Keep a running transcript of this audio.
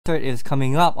concert is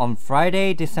coming up on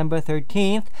Friday, December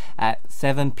 13th at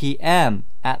 7 p.m.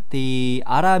 at the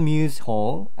Ara Muse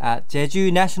Hall at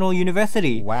Jeju National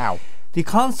University. Wow. The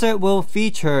concert will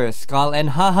feature Skull and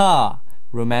Haha,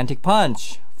 Romantic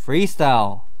Punch,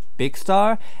 Freestyle, Big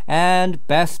Star, and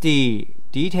Bestie.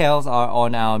 Details are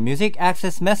on our Music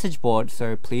Access message board,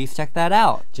 so please check that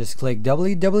out. Just click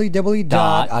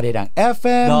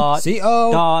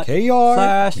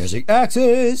www.arirang.fm.co.kr Music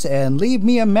Access and leave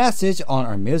me a message on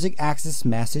our Music Access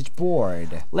message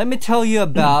board. Let me tell you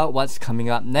about what's coming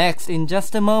up next in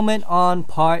just a moment on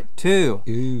part 2.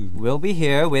 Ooh. We'll be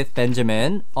here with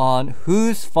Benjamin on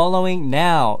Who's Following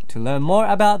Now to learn more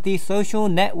about the social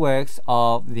networks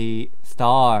of the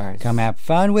stars. Come have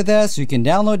fun with us. You can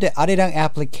download the Arirang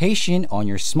application on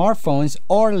your smartphones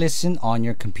or listen on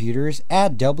your computers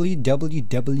at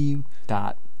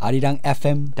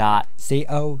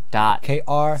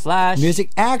www.arirangfm.co.kr Music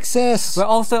Access. We're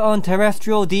also on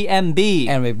terrestrial DMB.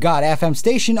 And we've got FM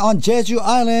station on Jeju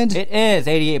Island. It is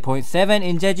 88.7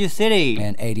 in Jeju City.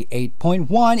 And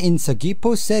 88.1 in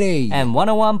Seogwipo City. And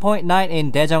 101.9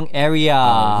 in Daejeong area.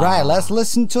 Alright, let's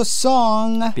listen to a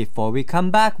song. Before we come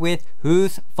back with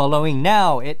Who's Following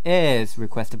Now, it is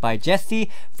requested by Jesse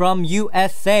from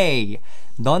USA.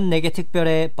 넌 내게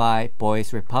특별해 by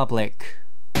Boys Republic.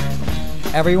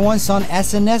 Everyone's on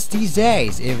SNS these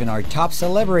days, even our top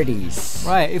celebrities.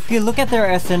 Right, if we look at their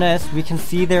SNS, we can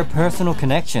see their personal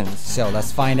connections. So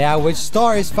let's find out which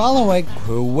star is following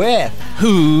who with.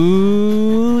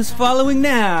 Who's following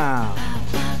now?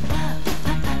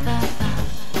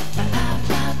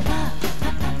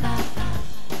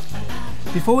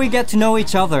 Before we get to know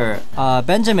each other,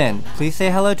 Benjamin, please say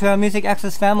hello to our Music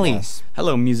Access family. Yes.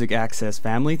 Hello, Music Access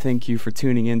family. Thank you for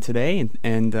tuning in today,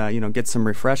 and get some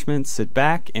refreshments, sit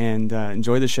back, and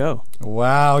enjoy the show.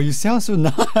 Wow, you sound so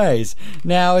nice.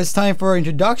 Now it's time for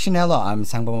introduction. Hello, I'm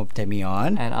Sangbum of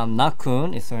Temion. And I'm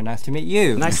Nakhun. It's so nice to meet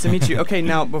you. Nice to meet you. Okay,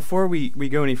 now before we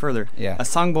go any further,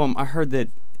 Sangbum, I heard that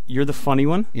you're the funny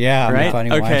one. Yeah, I'm right? the funny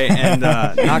one. Okay, and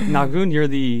Nakhun, you're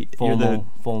the formal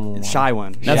shy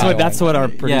one. That's what our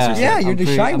producer said. Yeah, you're the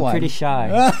shy one. I'm pretty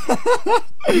shy.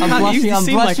 You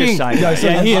seem like a shy guy.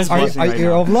 Yeah, he is blushing right You're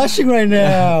now. all blushing right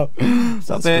now.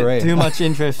 That's great. Too much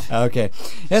interest. Okay.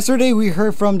 Yesterday we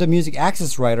heard from the Music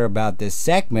Access writer about this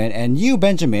segment, and you,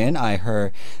 Benjamin, I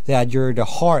heard that you're the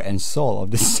heart and soul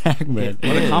of this segment.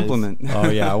 What a compliment. Oh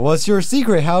yeah. What's your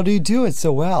secret? How do you do it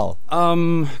so well?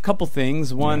 Couple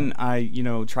things. One, I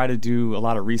try to do a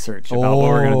lot of research about what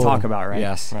we're going to talk about, right?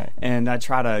 Yes. Right. And I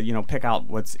try to pick out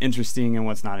what's interesting and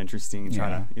what's not interesting and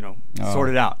try to sort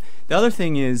it out. The other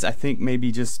thing is, I think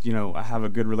maybe just I have a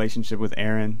good relationship with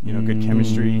Aaron. Good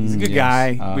chemistry. He's a good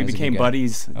guy. We became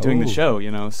buddies doing the show.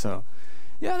 So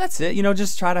yeah, that's it.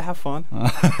 Just try to have fun.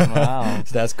 Wow.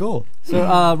 So that's cool.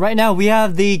 So right now we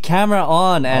have the camera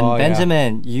on, and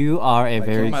Benjamin, you are a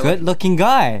very good-looking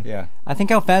guy. Yeah. I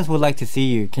think our fans would like to see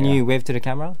you. Can you wave to the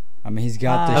camera? I mean, he's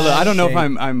got this. Hello. I don't know if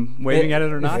I'm waving at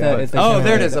it or not. There it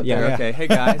is up there. Yeah. Okay. Hey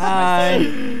guys. Hi.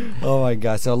 Oh my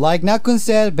God! So like Nakhun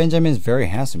said, Benjamin's very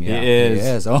handsome. Yeah, He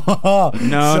is. Oh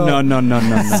No.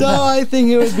 So I think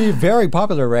he would be very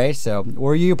popular, right? So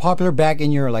were you popular back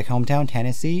in your hometown,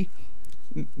 Tennessee?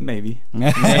 Maybe.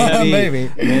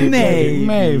 Maybe.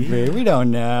 We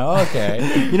don't know.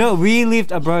 Okay. We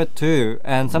lived abroad too,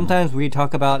 and sometimes we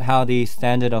talk about how the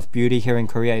standard of beauty here in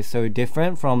Korea is so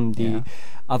different from the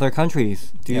other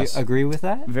countries. Do you agree with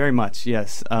that? Very much,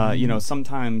 yes.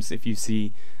 Sometimes if you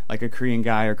see like a Korean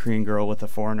guy or Korean girl with a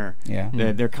foreigner,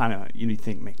 they're kind of you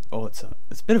think, it's a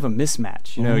bit of a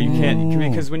mismatch. You can't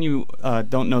because when you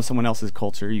don't know someone else's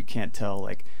culture, you can't tell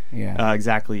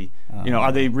exactly.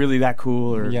 Are they really that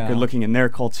cool or good looking in their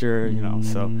culture?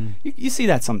 So you see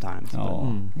that sometimes.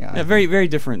 Very very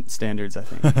different standards, I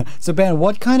think. So Ben,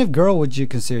 what kind of girl would you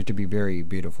consider to be very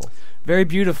beautiful? Very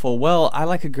beautiful. Well, I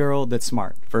like a girl that's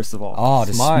smart, first of all. Oh,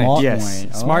 the smart. Yes,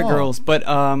 smart girls. But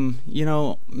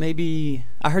maybe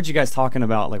I heard you guys talking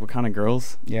about what kind of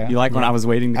girls you like when I was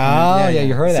waiting to come in.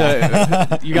 You heard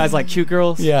that. So, you guys like cute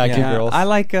girls? Yeah, cute girls. I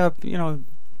like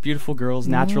beautiful girls,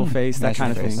 natural face, that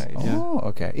kind of thing. Oh,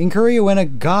 okay. In Korea, when a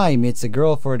guy meets a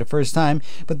girl for the first time,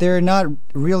 but they're not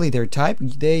really their type,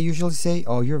 they usually say,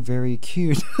 "Oh, you're very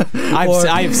cute."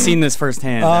 I've seen this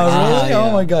firsthand. Oh, really?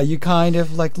 Oh my God! You kind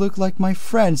of look like my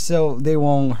friend, so they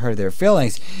won't hurt their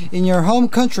feelings. In your home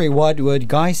country, what would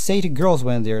guys say to girls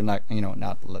when they're not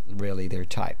really their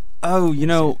type?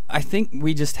 Oh, I think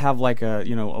we just have like our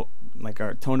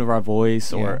tone of our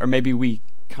voice, or maybe we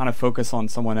kind of focus on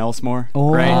someone else more,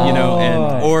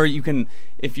 right? Or you can,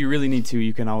 if you really need to,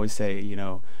 you can always say,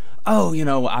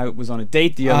 oh, I was on a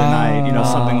date the other night,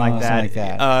 something like that. Something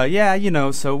like that.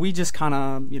 Yeah, so we just kind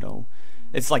of,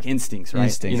 it's like instincts, right?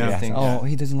 Instincts, yes. Instinct, Oh,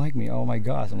 he doesn't like me. Oh my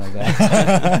God, something like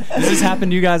that. Does this happen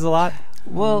to you guys a lot?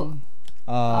 Well,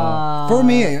 for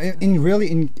me,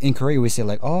 in Korea we say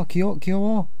like, oh,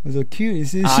 귀여워, so cute.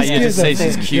 She's you just say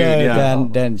she's cute. Yeah.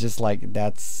 Then just like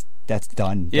that's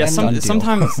done. Yeah, That's done deal.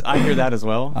 sometimes I hear that as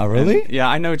well. Oh, really? And, yeah,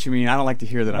 I know what you mean. I don't like to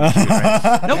hear that I'm cute,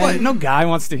 right? No guy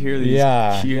wants to hear these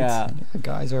cute. yeah.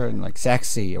 Guys are like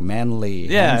sexy or manly.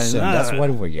 Yeah, handsome. That's what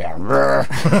we're. Yeah.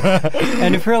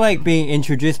 And if we're like being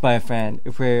introduced by a friend,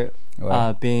 if we're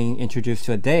Right. being introduced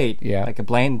to a date, Yeah. like a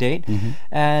blind date,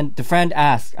 and the friend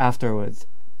asks afterwards,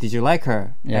 "Did you like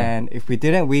her?" Yeah. And if we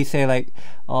didn't, we say like,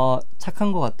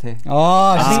 착한 것 같아.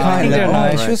 Oh, she's I kind. think they're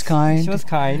Like, nice. she was kind. She was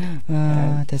kind.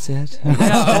 That's it.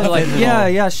 Yeah,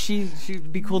 like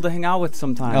she'd be cool to hang out with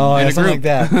sometime. Oh, in yeah, a something group.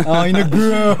 like that. Oh, in a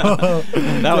group.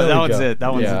 That one's it.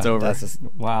 That one's it's over.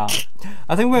 Wow.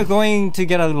 I think we're going to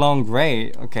get along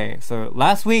great. Okay, so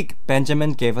last week,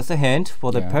 Benjamin gave us a hint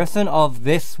for the Yeah. person of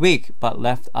this week, but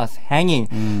left us hanging.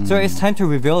 So it's time to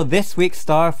reveal this week's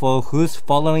star for Who's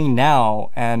Following Now.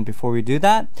 And before we do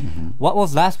that, what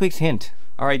was last week's hint?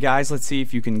 All right, guys, let's see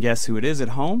if you can guess who it is at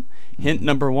home. Hint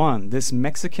number 1. This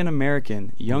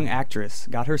Mexican-American young actress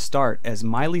got her start as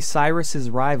Miley Cyrus's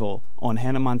rival on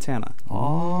Hannah Montana.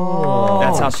 Oh.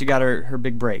 That's how she got her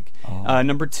big break.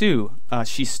 Number 2,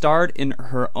 she starred in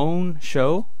her own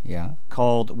show Yeah.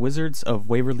 called Wizards of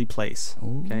Waverly Place.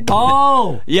 Okay.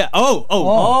 Oh! Yeah.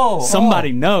 Oh.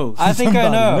 Somebody knows. I think I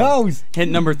know. Knows.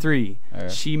 Hint number 3.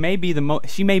 Alright. She may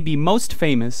be most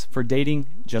famous for dating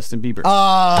Justin Bieber.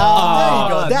 Oh, there you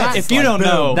go. That's if you like, don't boom.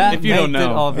 know, That if you don't makes it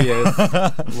know. obvious.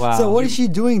 Wow. So what is she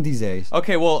doing these days?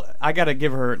 Okay, well, I gotta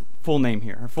give her full name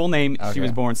here. Her full name, she Okay.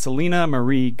 was born Selena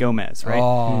Marie Gomez, right?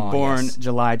 Oh, Born yes.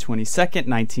 July 22nd,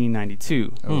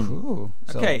 1992. Ooh.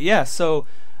 So Okay, yeah, so,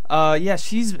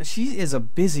 she is a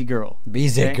busy girl.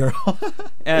 busy okay? girl.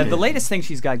 The latest thing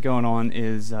she's got going on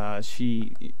is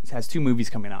she has 2 movies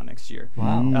coming out next year.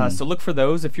 Wow. So look for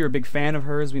those if you're a big fan of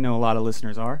hers. We know a lot of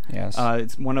listeners are. Yes.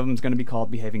 It's one of them is going to be called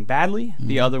Behaving Badly.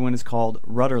 The other one is called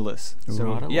Rudderless. So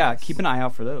Rudderless. yeah, keep an eye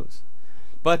out for those.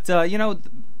 But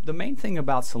the main thing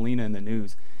about Selena in the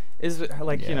news is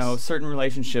like Yes. certain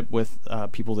relationship with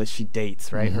people that she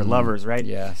dates, right? Her lovers, right?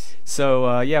 Yes. So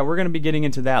we're going to be getting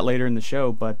into that later in the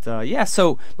show. But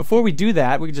so before we do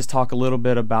that, we could just talk a little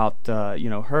bit about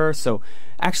her. So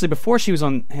actually, before she was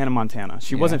on Hannah Montana,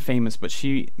 she wasn't famous, but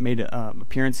she made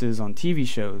appearances on TV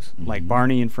shows like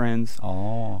Barney and Friends.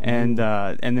 Oh. And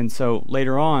then so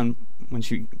later on, when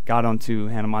she got onto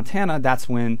Hannah Montana, that's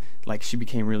when like she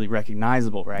became really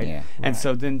recognizable, right? Yeah, and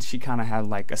so then she kind of had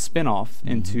like a spin-off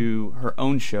into her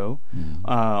own show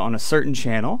on a certain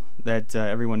channel that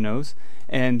everyone knows.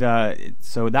 And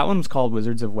so that one was called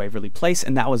Wizards of Waverly Place,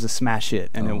 and that was a smash hit,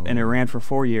 and it ran for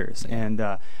 4 years. And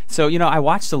so I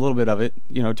watched a little bit of it,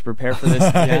 to prepare for this.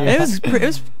 It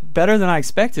was better than I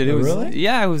expected. It was Really?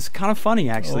 Yeah, it was kind of funny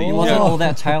actually. It wasn't all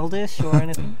that childish or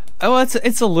anything? Oh,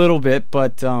 it's a little bit,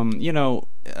 but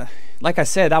like I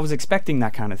said, I was expecting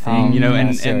that kind of thing,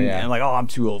 and like, oh, I'm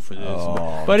too old for this.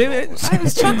 Oh, But I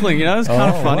was chuckling, it was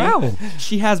kind of funny. wow.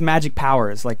 She has magic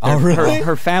powers, like really?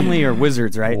 her family are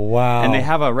wizards, right? Wow. And they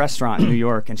have a restaurant in New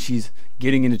York, and she's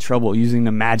getting into trouble using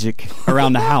the magic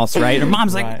around the house, right? Her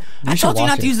mom's like, Right. I You should told you watch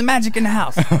not to it. use the magic in the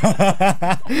house.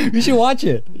 You should watch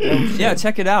it. Yeah,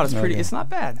 check it out. It's pretty. Okay. It's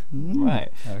not bad. Right.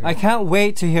 I can't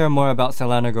wait to hear more about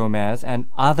Selena Gomez and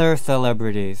other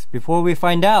celebrities. Before we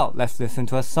find out, let's listen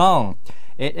to a song.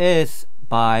 It is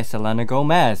by Selena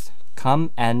Gomez. Come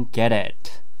and Get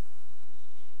It.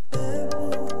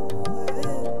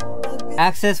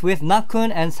 Access with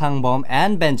Nakhun and Sangbum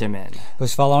and Benjamin.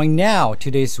 Who's following now?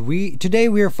 Today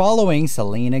we are following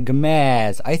Selena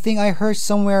Gomez. I think I heard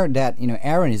somewhere that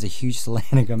Aaron is a huge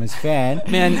Selena Gomez fan.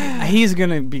 Man, he's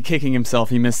gonna be kicking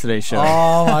himself. He missed today's show.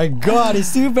 Oh my God,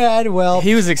 it's too bad. Well,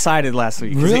 He was excited last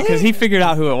week Really? because he figured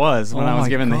out who it was when Oh I was my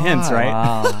giving the hints, God. right?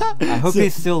 Wow. I hope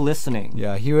he's still listening.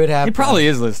 yeah, he would have. He probably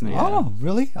is listening. Oh,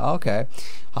 really? Okay.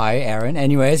 Hi, Aaron.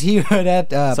 Anyways, he would have.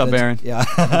 What's up, Aaron? Yeah.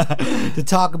 To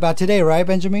talk about today, right,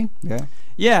 Benjamin?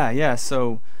 Yeah. Yeah.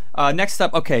 So next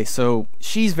up, okay, so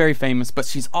she's very famous, but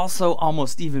she's also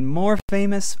almost even more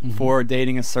famous for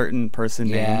dating a certain person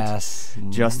Yes.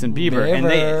 named Justin Bieber. And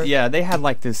they had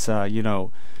like this,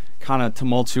 kind of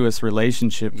tumultuous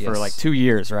relationship for Yes. like 2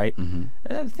 years, right?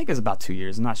 I think it was about 2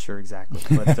 years. I'm not sure exactly,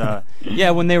 but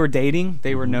when they were dating,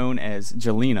 they were known as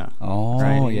Jelena. Oh,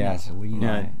 Right. yeah, Selena.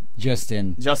 Yeah.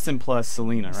 Justin. Justin plus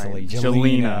Selena, right?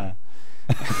 Jelena.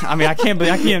 I mean, I can't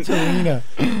believe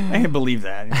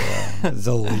that.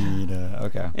 Zelina.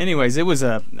 Okay. Anyways, it was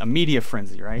a media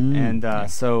frenzy, right?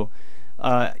 And so,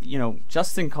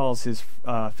 Justin calls his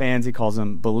fans, he calls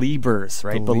them believers,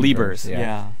 right? Believers.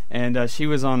 Yeah. And she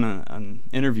was on an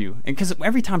interview, and because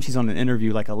every time she's on an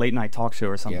interview, like a late night talk show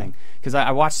or something, because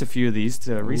I watched a few of these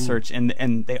to research,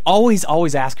 and they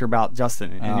always ask her about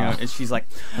Justin, and she's like,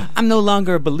 "I'm no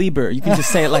longer a believer." You can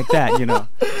just say it like that,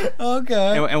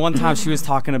 Okay. And one time she was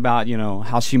talking about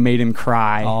how she made him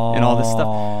cry and all this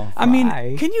stuff. I mean,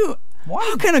 can you?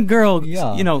 How can a girl,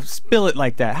 spill it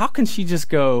like that? How can she just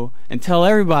go and tell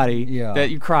everybody that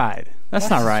you cried? That's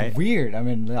not right. Weird. I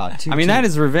mean, that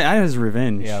is revenge. That is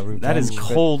revenge. Yeah, revenge. That is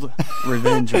cold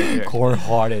revenge right there.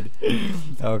 Cold-hearted.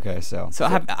 Okay, so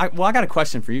I got a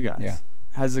question for you guys. Yeah.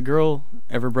 Has a girl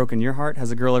ever broken your heart? Has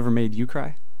a girl ever made you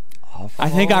cry? I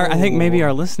think maybe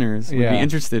our listeners would be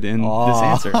interested in this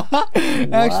answer.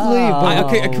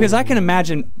 Actually, because I can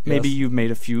imagine maybe you've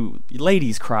made a few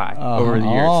ladies cry over the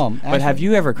years. But have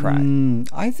you ever cried?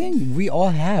 I think we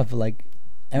all have, like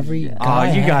every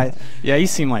guy. You guys, you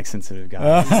seem like sensitive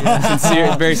guys.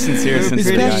 Very sincere,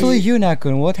 especially you,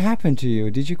 Nakhun. What happened to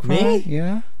you? Did you cry? Me?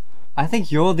 Yeah. I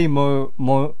think you're the more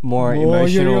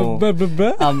emotional. The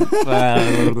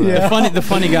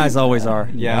funny guys always are.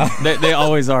 Yeah, they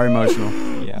always are emotional.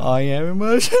 Yeah. I am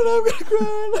emotional. I'm gonna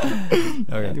cry.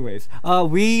 Okay. Anyways,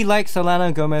 we like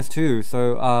Selena Gomez too,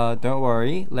 so don't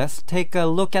worry. Let's take a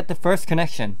look at the first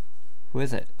connection. Who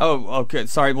is it? Oh, okay.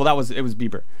 Sorry. Well, it was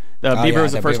Bieber. Bieber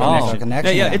was the first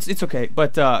connection. Yeah, it's okay.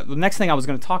 But the next thing I was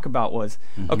going to talk about was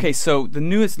okay. So the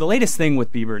latest thing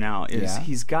with Bieber now is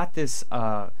he's got this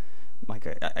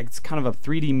it's kind of a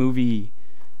 3D movie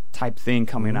type thing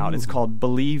coming out. It's called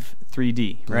Believe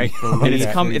 3D, right? And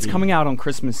it's coming out on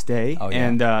Christmas Day.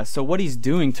 And so what he's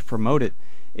doing to promote it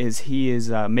is he is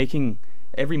making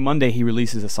every Monday he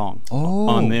releases a song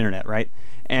on the internet, right?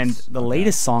 And the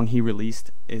latest song he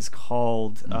released is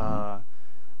called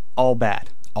All Bad.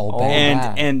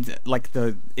 And like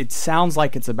it sounds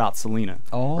like it's about Selena,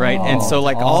 right? And so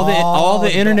like all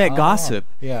the internet gossip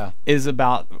is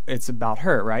about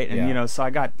her, right? And so I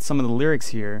got some of the lyrics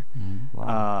here.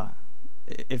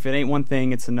 If it ain't one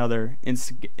thing, it's another.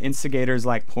 Instigators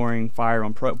like pouring fire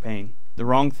on propane. The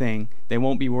wrong thing. They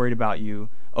won't be worried about you.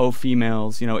 Oh,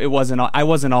 females, I wasn't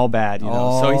all bad,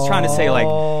 So he's trying to say like,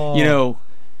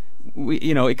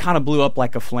 it kind of blew up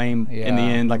like a flame in the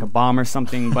end, like a bomb or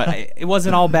something. But it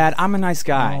wasn't all bad. I'm a nice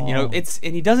guy, and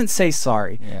he doesn't say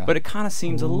sorry, but it kind of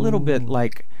seems a little bit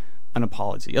like an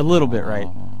apology, a little bit, right?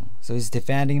 So he's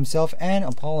defending himself and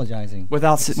apologizing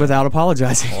without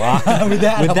apologizing. Without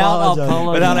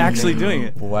actually doing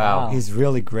it. Wow, he's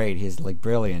really great. He's like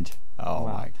brilliant.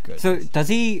 My goodness. So does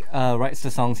he write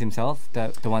the songs himself?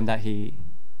 The one that he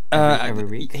every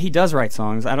week? He does write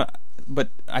songs. But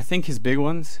I think his big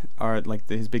ones are like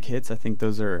his big hits. I think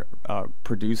those are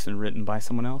produced and written by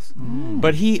someone else. On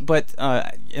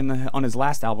his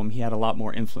last album, he had a lot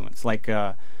more influence. Like,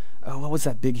 what was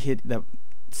that big hit? That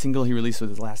single he released with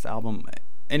his last album.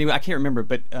 Anyway, I can't remember,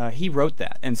 but he wrote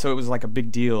that, and so it was like a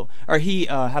big deal. Or he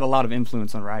had a lot of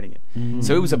influence on writing it.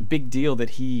 So it was a big deal that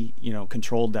he,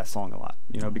 controlled that song a lot.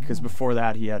 Because before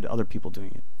that he had other people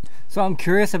doing it. So I'm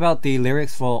curious about the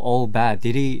lyrics for All Bad.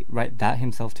 Did he write that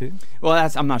himself too? Well,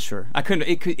 I'm not sure. I couldn't.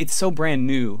 It's so brand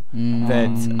new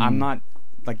that I'm not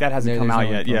like that hasn't come out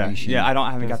yet. Yeah.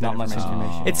 I haven't got that much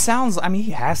information. It sounds. I mean,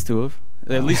 he has to have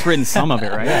at least written some of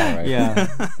it, right? Yeah.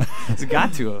 He's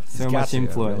got to have. So much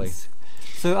influence. Really.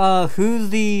 So who's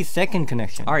the second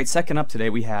connection? All right, second up today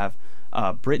we have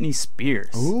Britney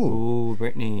Spears. Ooh,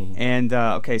 Britney. And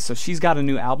so she's got a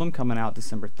new album coming out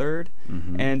December 3rd.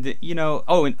 And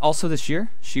and also this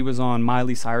year she was on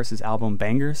Miley Cyrus's album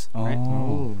Bangers, right?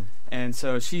 And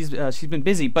so she's been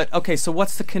busy. But okay, so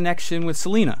what's the connection with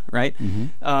Selena, right?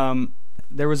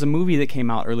 There was a movie that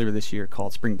came out earlier this year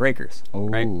called Spring Breakers,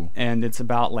 right? And it's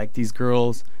about like these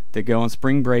girls that go on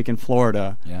spring break in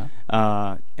Florida,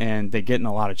 and they get in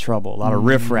a lot of trouble, a lot of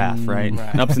riffraff, right?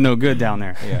 Up to no good down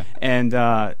there. And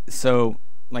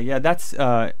that's.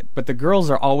 But the girls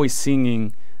are always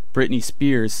singing Britney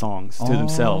Spears songs to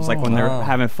themselves, like when they're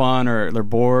having fun or they're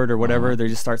bored or whatever, they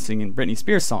just start singing Britney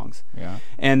Spears songs.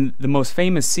 And the most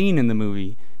famous scene in the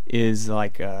movie is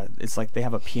like it's like they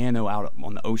have a piano out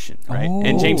on the ocean, right?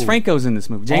 And James Franco's in this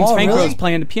movie. James Franco's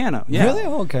playing the piano. Really?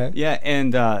 Okay. Yeah,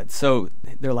 and so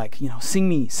they're like, sing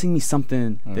me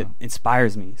something that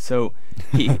inspires me. So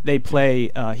he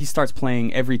starts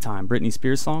playing every time Britney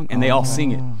Spears song, and they all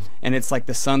sing it. And it's like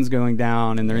the sun's going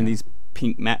down, and they're in these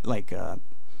pink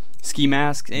ski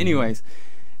masks. Anyways,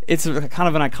 it's kind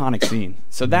of an iconic scene.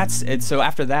 So that's it. So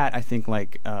after that, I think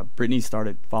like Britney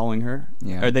started following her,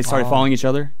 or they started following each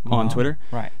other on Twitter.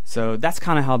 Right. So that's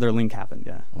kind of how their link happened.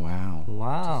 Yeah. Wow.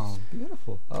 Wow.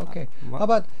 Beautiful. Okay. How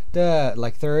about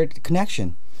the third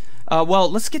connection?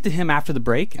 Well, let's get to him after the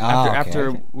break.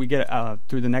 After we get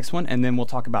through the next one, and then we'll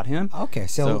talk about him. Okay,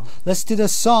 so let's do the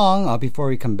song before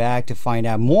we come back to find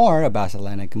out more about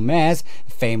Selena Gomez,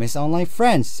 famous online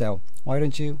friends. So why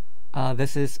don't you?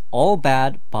 This is All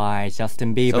Bad by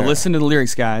Justin Bieber. So listen to the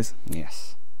lyrics, guys.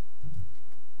 Yes.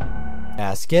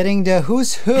 As getting the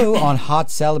who's who on hot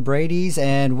celebrities,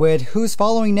 and with who's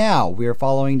following now, we're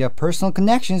following the personal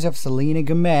connections of Selena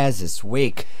Gomez this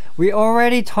week. We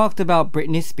already talked about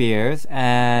Britney Spears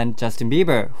and Justin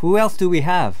Bieber. Who else do we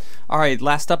have? All right,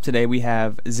 last up today we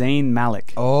have Zayn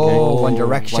Malik. Oh, One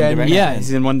Direction. Yeah,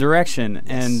 he's in One Direction.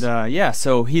 Yes. And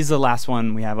so he's the last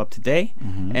one we have up today.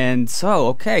 And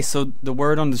so the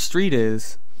word on the street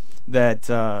is that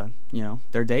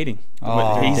they're dating.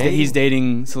 He's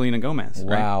dating Selena Gomez.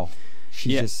 Wow. Right?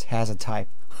 She just has a type.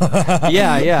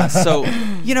 yeah. So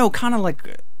kind of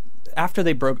like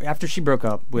after she broke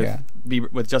up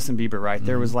with Justin Bieber, right?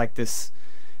 There was like this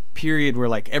period where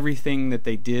like everything that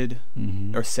they did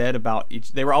or said about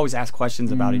they were always asked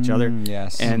questions about each other.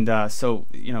 Yes. And so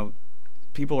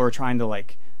people were trying to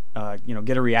like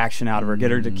get a reaction out of her, get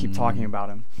her to keep talking about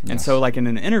him. And so like in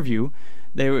an interview,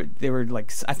 they were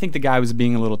like, I think the guy was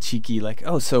being a little cheeky, like,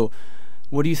 oh, so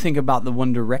what do you think about the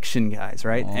One Direction guys,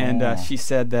 right? And she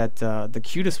said that the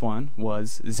cutest one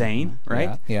was Zayn,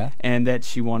 right? Yeah. And that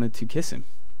she wanted to kiss him.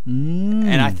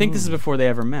 And I think this is before they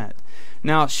ever met.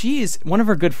 Now, she is one of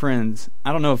her good friends.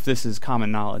 I don't know if this is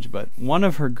common knowledge, but one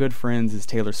of her good friends is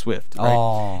Taylor Swift,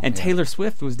 right? And Taylor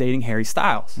Swift was dating Harry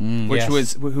Styles,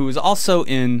 who was also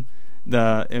in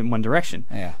One Direction.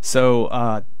 Yeah.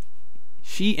 So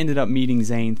she ended up meeting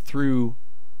Zayn through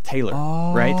Taylor,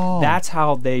 right? That's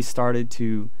how they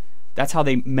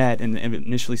met and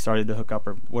initially started to hook up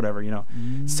or whatever,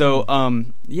 So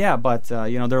but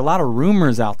there are a lot of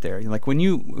rumors out there. Like when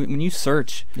you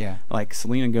search like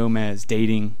Selena Gomez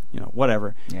dating,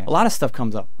 whatever, a lot of stuff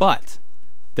comes up. But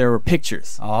there were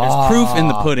pictures. There's proof in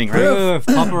the pudding, right? Proof,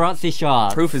 paparazzi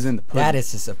shots. Proof is in the pudding. That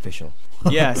is just official.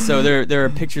 Yeah, so there are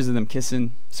pictures of them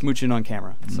kissing, smooching on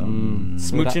camera. So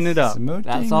smooching it up.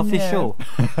 That's official.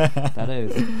 That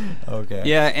is. Okay.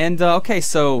 Yeah, and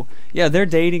so they're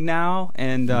dating now,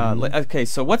 and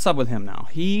so what's up with him now?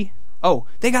 They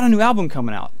got a new album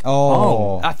coming out.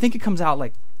 I think it comes out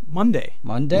like Monday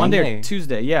or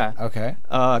Tuesday. Yeah. Okay.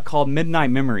 Called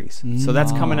Midnight Memories. So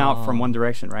that's coming out from One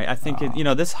Direction, right? I think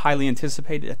this highly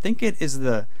anticipated. I think it's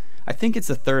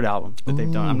the third album that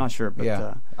they've done. I'm not sure,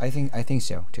 but I think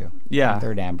so too. Yeah,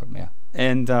 third album. Yeah.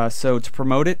 And so to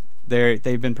promote it,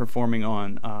 they've been performing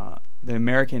on the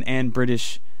American and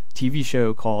British TV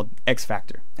show called X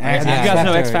Factor. You guys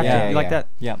know X Factor? Yeah, you like that?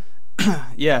 Yeah.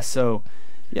 Yeah. So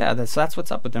that's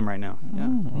what's up with them right now. Yeah.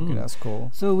 Okay, that's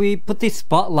cool. So we put the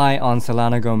spotlight on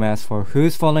Selena Gomez for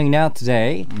Who's Following Now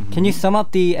today. Can you sum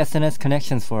up the SNS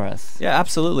connections for us? Yeah,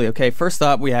 absolutely. Okay, first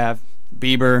up we have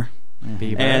Bieber.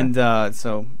 And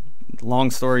so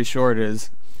long story short is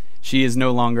she is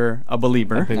no longer a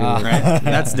believer. Right?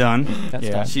 That's done. That's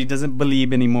done. She doesn't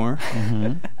believe anymore.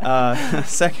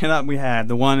 Second up we had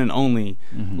the one and only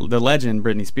the legend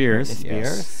Britney Spears.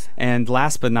 Yes. And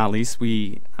last but not least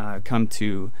we come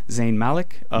to Zayn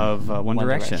Malik of One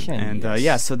Direction.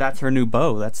 And so that's her new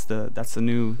beau. That's the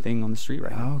new thing on the street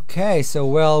right now. Okay,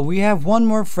 so we have one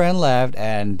more friend left,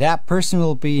 and that person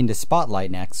will be in the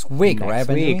spotlight next week,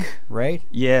 right?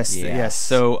 Yes.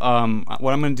 So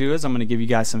what I'm going to do is I'm going to give you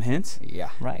guys some hints. Yeah.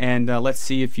 Right. And let's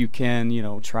see if you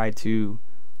can, try to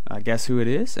guess who it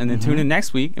is, and then tune in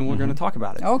next week, and we're going to talk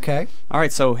about it. Okay. All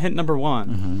right. So hint number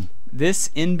one: this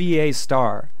NBA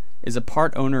star is a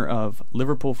part owner of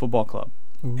Liverpool Football Club.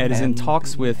 and is in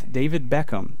talks with David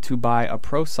Beckham to buy a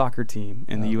pro soccer team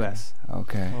in the U.S.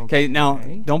 Okay. Now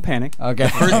don't panic. Okay.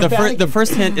 The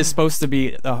first hint is supposed to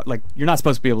be like you're not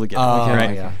supposed to be able to get it,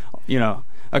 right? Yeah. You know.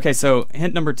 Okay. So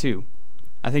hint number 2.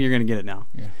 I think you're gonna get it now.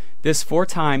 Yeah. This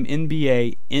 4-time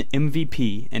NBA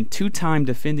MVP and 2-time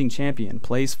defending champion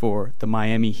plays for the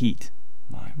Miami Heat.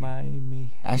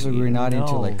 Miami. Actually, we're not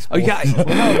into like sports. Oh,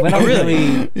 yeah. We're not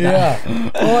really.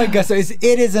 Yeah. Oh my God! So it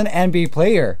is an NBA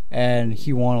player, and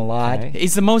he won a lot. Okay.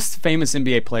 He's the most famous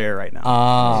NBA player right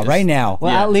now. Right now.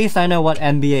 Well, at least I know what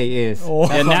NBA is.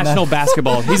 Yeah, national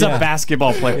basketball. He's a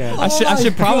basketball player. Yeah. I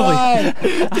should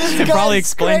probably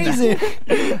explain crazy.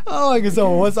 that. Oh my God!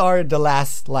 So what's the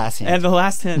last hint? And the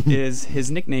last hint is his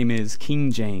nickname is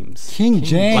King James. King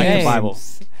James. Like the Bible.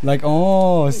 Like,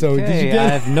 oh, so did you I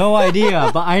get have no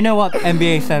idea, but I know what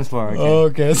NBA stands for.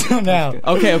 Okay, so now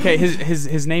Okay.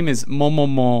 His name is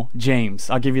Momomo James.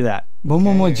 I'll give you that.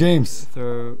 Momomo James.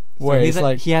 So Wait, it's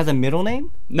like he has a middle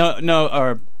name? No,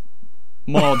 or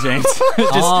Mall James. Just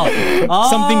Oh.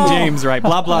 something James, right?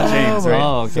 Blah blah James, right?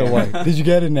 Oh, okay. So what? Did you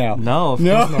get it now? No, of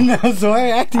No, course not. no. So I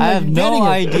acting I like have you're no getting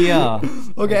it. idea.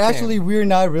 Okay, actually, we're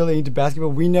not really into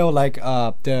basketball. We know like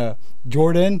the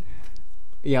Jordan.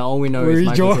 Yeah, all we know Were is you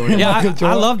Michael Jordan? Jordan. Yeah, Michael I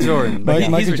Jordan. love Jordan, but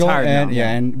Michael he's Jordan, retired now. and,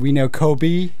 and we know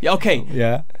Kobe. Yeah, okay.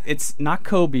 Yeah. It's not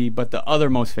Kobe, but the other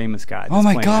most famous guy. Oh that's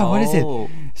my playing God, now. what is it? Oh.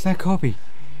 It's not Kobe.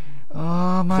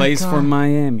 Oh my Plays God. for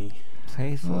Miami.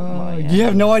 Plays for Oh, Miami. you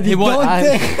have no idea. He Don't wa-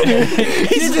 think.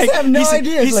 You just have no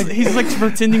idea. It's He's like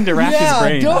pretending to rack his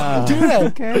brain. don't do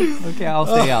that. Okay, I'll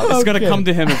stay out. It's gonna Okay. come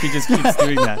to him if he just keeps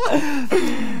doing that.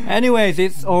 Anyways,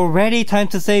 it's already time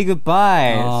to say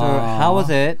goodbye. So Aw. how was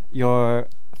it? Your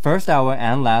first hour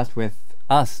and last with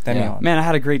us, Daniel. Man, I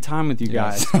had a great time with you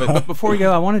guys. But before we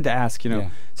go, I wanted to ask, Yeah.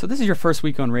 so this is your first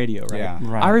week on radio, right? Yeah.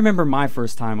 Right. I remember my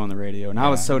first time on the radio, and I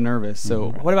was Yeah. so nervous.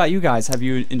 So what about you guys? Have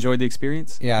you enjoyed the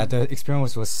experience? Yeah, the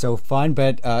experience was so fun,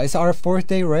 but it's our fourth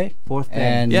day, right? Fourth day.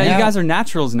 And Yeah, now- you guys are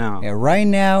naturals now. Yeah, right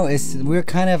now we're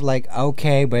kind of like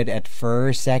okay, but at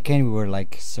first second we were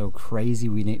like so crazy.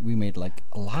 We made like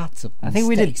lots of. I think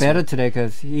we did mistakes. better today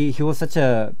because he was such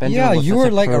a Benjamin Yeah, was you such were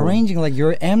a like pro. arranging, like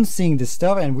you're emceeing the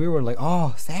stuff, and we were like, "Oh,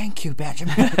 thank you,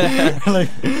 Benjamin." Like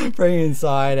praying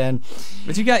inside, and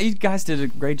But you guys did a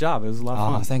great job. It was a lot of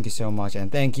oh, fun. thank you so much,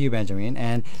 and thank you, Benjamin,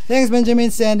 and thanks,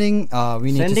 Benjamin. Sending,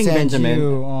 we need Sending to send Benjamin.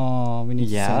 you. Oh, we need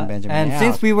to Yeah, send Benjamin. and out.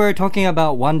 since we were talking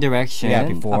about One Direction, Yeah,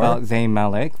 before. about Zayn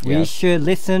Malik, we Yes. should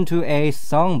listen to a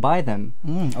song by them.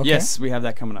 Okay. Yes, we have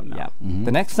that coming up now. Yeah. Mm-hmm.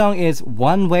 The next song is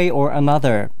One Way or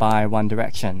Another by One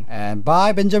Direction. And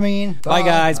bye, Benjamin. Bye,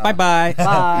 guys. Bye-bye.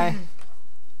 Bye.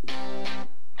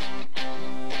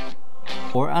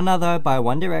 Or Another by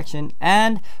One Direction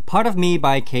and Part of Me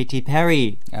by Katy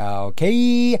Perry.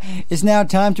 Okay, it's now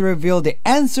time to reveal the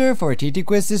answer for TT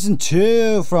Quiz Season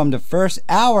 2 from the first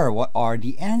hour. What are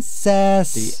the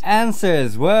answers? The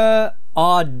answers were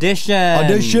audition.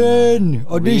 Audition! We had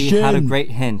a Audition!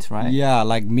 great hint, right? Yeah,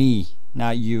 like me,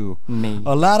 not you. Me.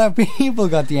 A lot of people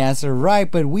got the answer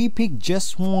right, but we picked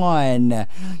just one.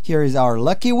 Here is our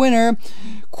lucky winner,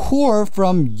 Kor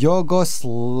from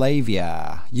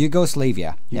Yugoslavia.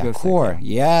 Yeah, Kor.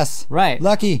 Yes. Right.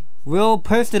 Lucky. We'll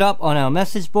post it up on our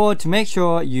message board to make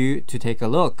sure you to take a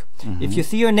look. If you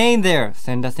see your name there,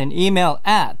 send us an email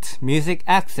at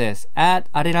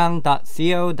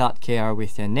musicaccess@arirang.co.kr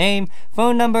with your name,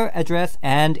 phone number, address,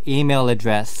 and email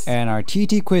address. And our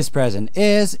TT quiz present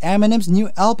is Eminem's new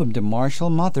album, The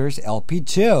Marshall Mothers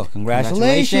LP2.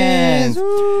 Congratulations!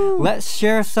 Woo! Let's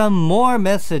share some more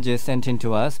messages sent in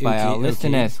to us by our Okay.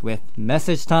 listeners with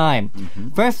message time.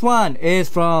 First one is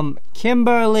from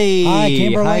Kimberly. Hi,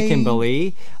 Kimberly. Hi,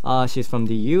 Kimberly. She's from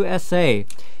the USA.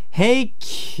 Hey,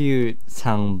 cute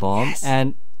Sangbum.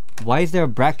 And why is there a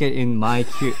bracket in my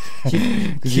cute?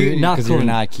 Because Cute you're Nakhun.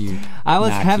 not cute. I was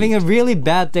Not having cute. a really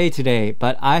bad day today,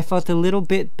 but I felt a little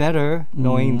bit better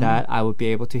knowing that I would be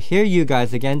able to hear you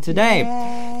guys again today.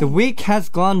 The week has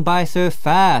gone by so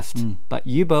fast, but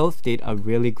you both did a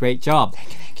really great job.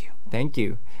 Thank you. Thank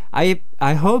you. I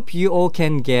hope you all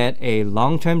can get a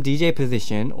long-term DJ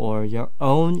position or your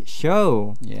own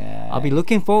show. Yeah. I'll be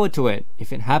looking forward to it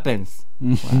if it happens.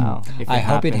 Wow. If I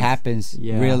hope it happens.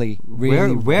 Yeah. Really, We're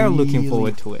looking really.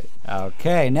 forward to it.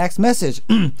 Okay, next message.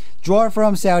 Drawer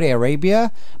from Saudi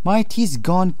Arabia. My tea's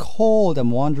gone cold. I'm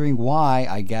wondering why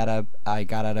I got out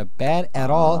of bed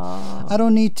at all. I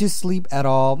don't need to sleep at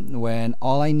all when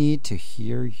all I need to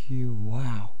hear you.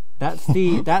 Wow.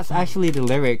 That's actually the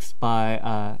lyrics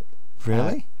by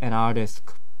Really? an artist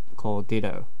called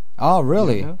Dido. Oh,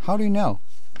 really? You know? How do you know?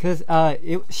 Because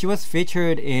she was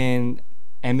featured in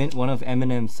one of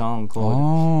Eminem's song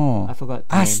called I forgot.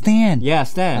 the name. Stan. Yeah,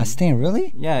 Stan. Stan,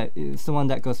 really? Yeah, it's the one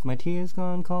that goes, my tears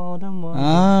gone cold and warm.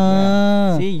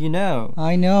 Ah. Yeah. See, you know.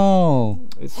 I know.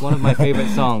 It's one of my favorite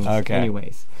songs. Okay.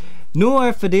 Anyways.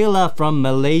 Noor Fadila from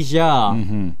Malaysia.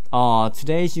 Aw,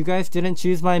 today you guys didn't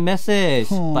choose my message.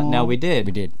 But now we did.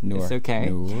 We did. Noor. It's okay.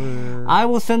 Noor. I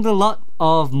will send a lot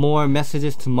of more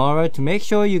messages tomorrow to make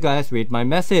sure you guys read my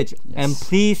message. And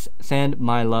please send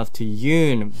my love to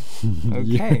Yoon.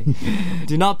 Okay.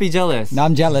 Do not be jealous. No,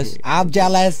 I'm jealous. I'm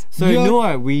jealous. So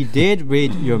Noor, we did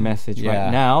read your message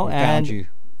right now, we and found you.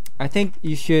 I think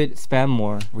you should spam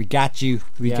more. We got you.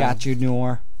 We Yeah. got you,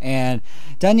 Noor. And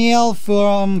Danielle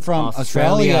from Australia,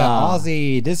 Australia.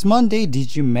 Aussie. This Monday,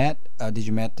 did you meet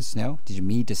the snow? Did you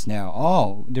meet the snow?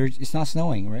 Oh, it's not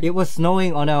snowing, right? It was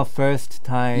snowing on our first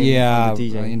time Yeah, on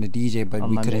the DJ. in the DJ, but on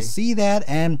we Monday. couldn't see that.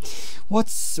 And what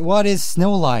is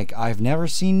snow like? I've never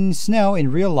seen snow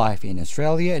in real life. In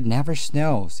Australia, it never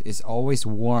snows. It's always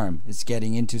warm. It's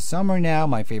getting into summer now.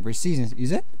 My favorite season.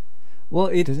 Is it? Well,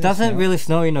 it Does it doesn't snow? really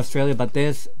snow in Australia, but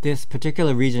there's this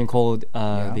particular region called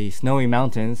the Snowy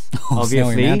Mountains. Obviously,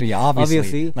 Snowy Mountain, yeah,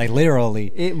 obviously, like literally.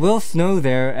 it will snow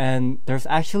there, and there's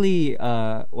actually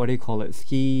what do you call it?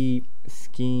 Skiing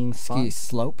Ski spots?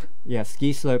 slope. Yeah,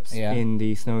 ski slopes Yeah. in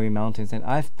the Snowy Mountains, and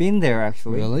I've been there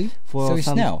actually. Really? So it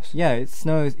snows? Yeah, it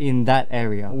snows in that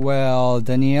area. Well,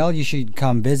 Danielle, you should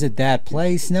come visit that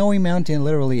place. Snowy Mountain,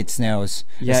 literally, it snows.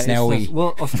 Yeah, It's snowy.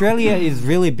 Well, Australia is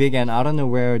really big, and I don't know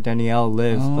where Danielle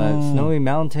lives, but Oh. Snowy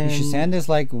Mountain. You should send us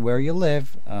like where you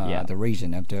live, Yeah. the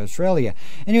region of Australia.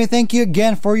 Anyway, thank you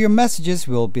again for your messages.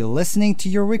 We'll be listening to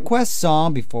your request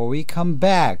song before we come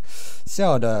back.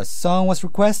 So the song was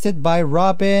requested by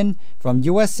Robin from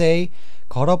USA.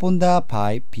 걸어본다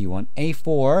by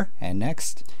B1A4. And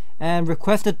next. And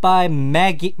requested by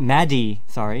Maddie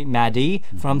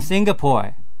from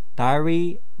Singapore.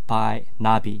 Diary by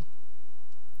Nabi.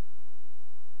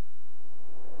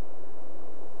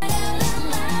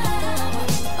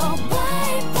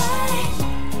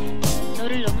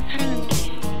 너를 너무 사랑한 게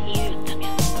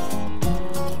이유였다면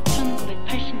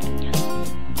 1986년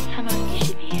 3월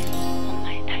 22일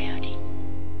엄마의 다이어리.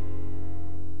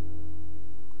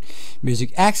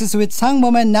 Music Access with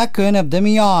Sangbum and Nakhun of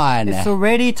Demion. It's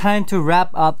already time to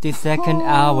wrap up the second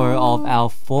hour of our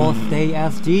fourth day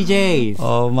as DJs.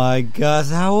 Oh my gosh,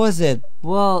 how was it,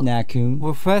 Well, Nakhun?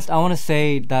 well, first I want to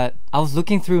say that I was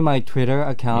looking through my Twitter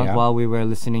account Yeah. while we were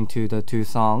listening to the two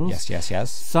songs. Yes.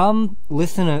 Some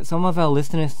of our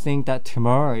listeners think that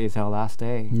tomorrow is our last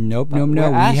day. Nope. But we're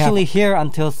We actually here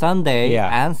until Sunday Yeah.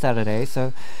 and Saturday,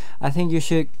 so I think you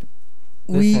should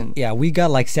we listen. got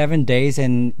like 7 days,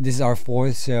 and this is our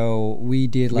fourth, so we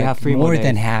did We like have 3 more more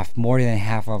than days.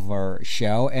 half of our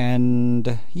show,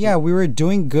 and yeah, we were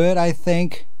doing good, I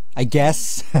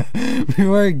guess. We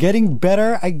were getting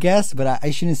better, I guess, but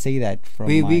I shouldn't say that from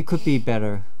We could be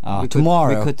better.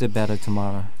 tomorrow. We could do better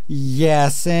tomorrow.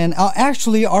 Yes, and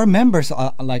actually our members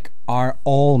are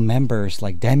all members,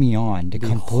 like Demion, the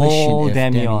completion Whole of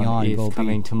Demion will is be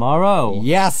coming tomorrow.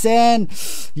 Yes, and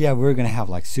yeah, we're gonna have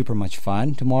like super much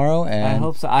fun tomorrow. And I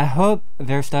hope so. I hope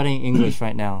they're studying English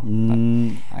right now. But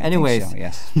I think anyways, so,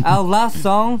 yes. our last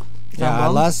song. Yeah,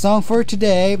 our last song for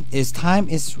today is "Time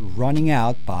Is Running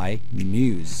Out" by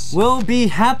Muse. We'll be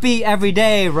happy every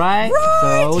day, right?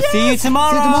 So see you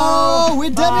tomorrow. See you tomorrow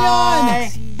with Demion.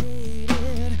 Bye.